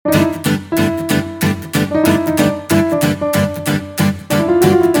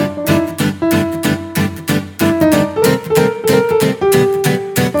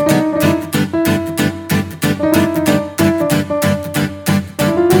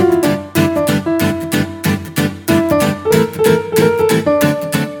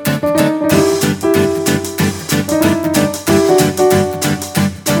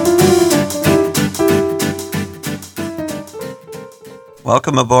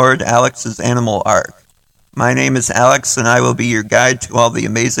Welcome aboard Alex's Animal Ark. My name is Alex, and I will be your guide to all the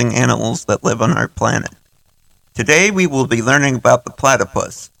amazing animals that live on our planet. Today we will be learning about the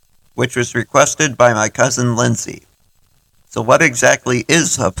platypus, which was requested by my cousin Lindsay. So what exactly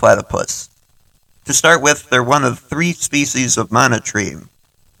is a platypus? To start with, they're one of 3 species of monotreme,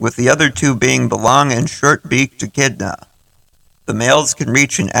 with the other 2 being the long and short-beaked echidna. The males can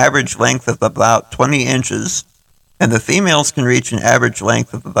reach an average length of about 20 inches, and the females can reach an average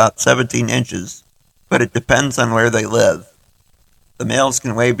length of about 17 inches, but it depends on where they live. The males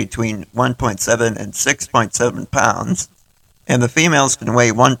can weigh between 1.7 and 6.7 pounds, and the females can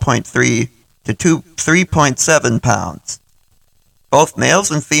weigh 1.3 to 3.7 pounds. Both males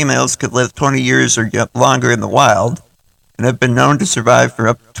and females could live 20 years or longer in the wild, and have been known to survive for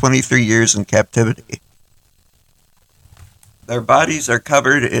up to 23 years in captivity. Their bodies are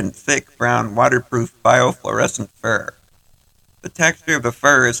covered in thick, brown, waterproof, biofluorescent fur. The texture of the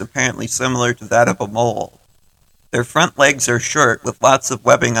fur is apparently similar to that of a mole. Their front legs are short, with lots of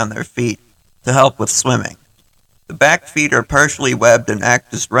webbing on their feet to help with swimming. The back feet are partially webbed and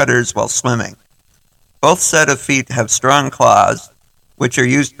act as rudders while swimming. Both set of feet have strong claws, which are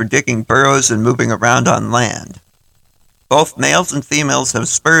used for digging burrows and moving around on land. Both males and females have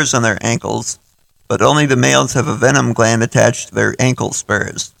spurs on their ankles, but only the males have a venom gland attached to their ankle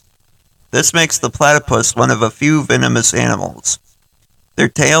spurs. This makes the platypus one of a few venomous animals. Their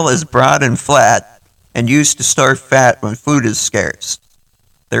tail is broad and flat, and used to store fat when food is scarce.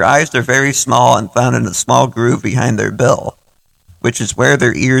 Their eyes are very small and found in a small groove behind their bill, which is where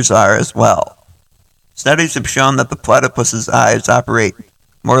their ears are as well. Studies have shown that the platypus's eyes operate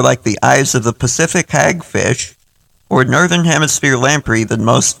more like the eyes of the Pacific hagfish or northern hemisphere lamprey than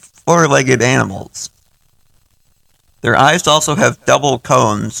most four-legged animals. Their eyes also have double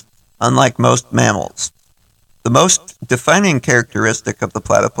cones, unlike most mammals. The most defining characteristic of the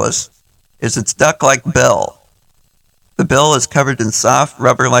platypus is its duck-like bill. The bill is covered in soft,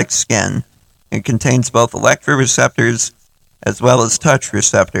 rubber-like skin and contains both electroreceptors as well as touch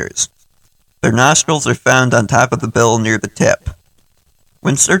receptors. Their nostrils are found on top of the bill near the tip.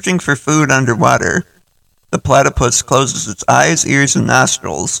 When searching for food underwater, the platypus closes its eyes, ears, and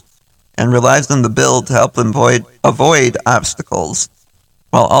nostrils and relies on the bill to help them avoid obstacles,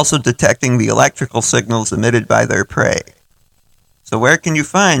 while also detecting the electrical signals emitted by their prey. So where can you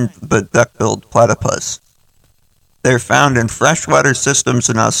find the duck-billed platypus? They're found in freshwater systems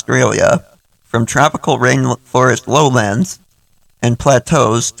in Australia, from tropical rainforest lowlands and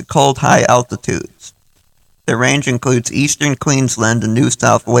plateaus to cold high altitudes. Their range includes eastern Queensland and New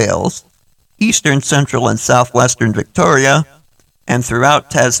South Wales, eastern, central, and southwestern Victoria, and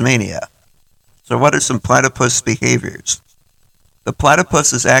throughout Tasmania. So what are some platypus behaviors? The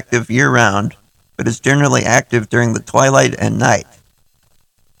platypus is active year-round, but is generally active during the twilight and night.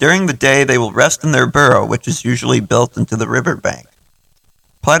 During the day, they will rest in their burrow, which is usually built into the riverbank.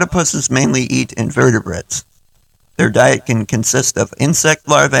 Platypuses mainly eat invertebrates. Their diet can consist of insect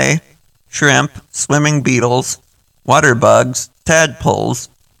larvae, shrimp, swimming beetles, water bugs, tadpoles,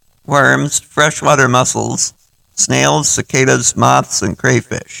 worms, freshwater mussels, snails, cicadas, moths, and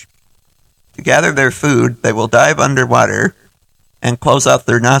crayfish. To gather their food, they will dive underwater and close out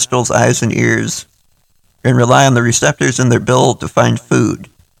their nostrils, eyes, and ears, and rely on the receptors in their bill to find food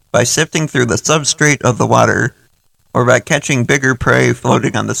by sifting through the substrate of the water or by catching bigger prey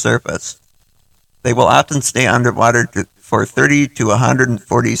floating on the surface. They will often stay underwater for 30 to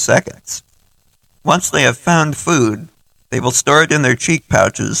 140 seconds. Once they have found food, they will store it in their cheek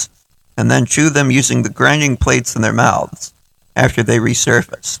pouches and then chew them using the grinding plates in their mouths after they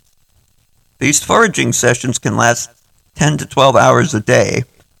resurface. These foraging sessions can last 10 to 12 hours a day,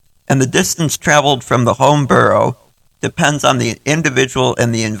 and the distance traveled from the home burrow depends on the individual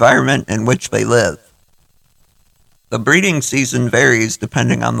and the environment in which they live. The breeding season varies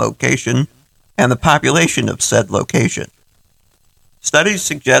depending on location and the population of said location. Studies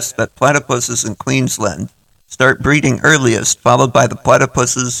suggest that platypuses in Queensland start breeding earliest, followed by the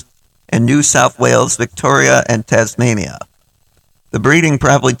platypuses in New South Wales, Victoria, and Tasmania. The breeding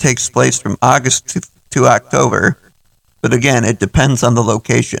probably takes place from August to October, but again, it depends on the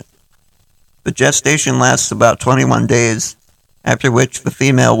location. The gestation lasts about 21 days, after which the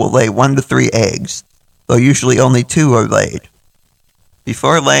female will lay 1 to 3 eggs, though usually only 2 are laid.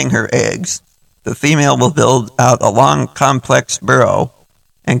 Before laying her eggs, the female will build out a long, complex burrow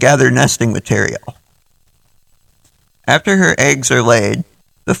and gather nesting material. After her eggs are laid,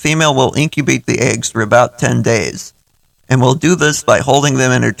 the female will incubate the eggs for about 10 days, and will do this by holding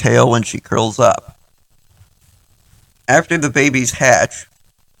them in her tail when she curls up. After the babies hatch,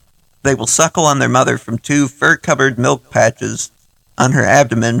 they will suckle on their mother from 2 fur-covered milk patches on her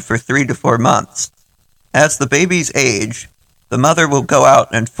abdomen for 3 to 4 months. As the babies age, the mother will go out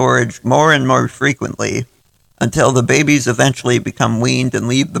and forage more and more frequently until the babies eventually become weaned and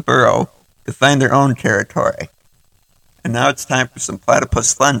leave the burrow to find their own territory. And now it's time for some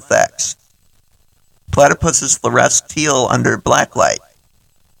platypus fun facts. Platypuses fluoresce teal under black light.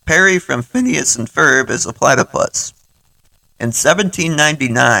 Perry from Phineas and Ferb is a platypus. In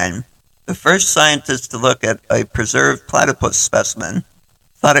 1799, the first scientist to look at a preserved platypus specimen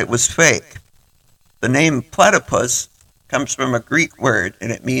thought it was fake. The name platypus comes from a Greek word,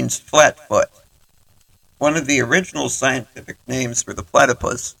 and it means flatfoot. One of the original scientific names for the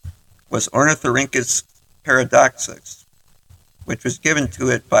platypus was Ornithorhynchus paradoxus, which was given to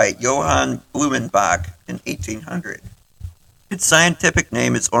it by Johann Blumenbach in 1800. Its scientific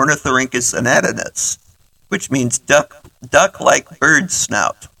name is Ornithorhynchus anatomus, which means duck-like bird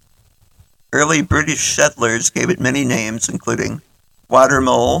snout. Early British settlers gave it many names, including water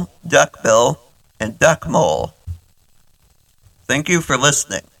mole, duckbill, and duck mole. Thank you for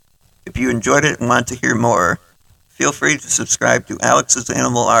listening. If you enjoyed it and want to hear more, feel free to subscribe to Alex's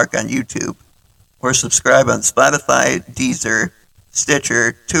Animal Ark on YouTube, or subscribe on Spotify, Deezer,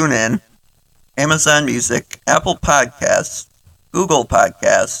 Stitcher, TuneIn, Amazon Music, Apple Podcasts, Google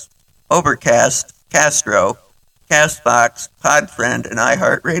Podcasts, Overcast, Castro, Castbox, Podfriend, and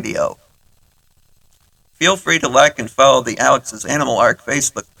iHeartRadio. Feel free to like and follow the Alex's Animal Ark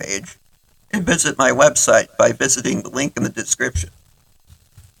Facebook page, and visit my website by visiting the link in the description.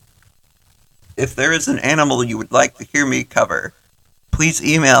 If there is an animal you would like to hear me cover, please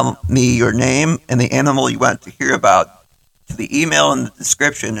email me your name and the animal you want to hear about to the email in the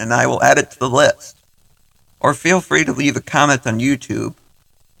description, and I will add it to the list. Or feel free to leave a comment on YouTube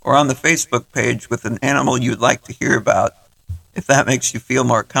or on the Facebook page with an animal you'd like to hear about, if that makes you feel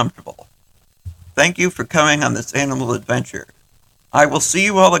more comfortable. Thank you for coming on this animal adventure. I will see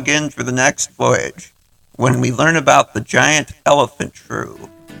you all again for the next voyage, when we learn about the giant elephant shrew.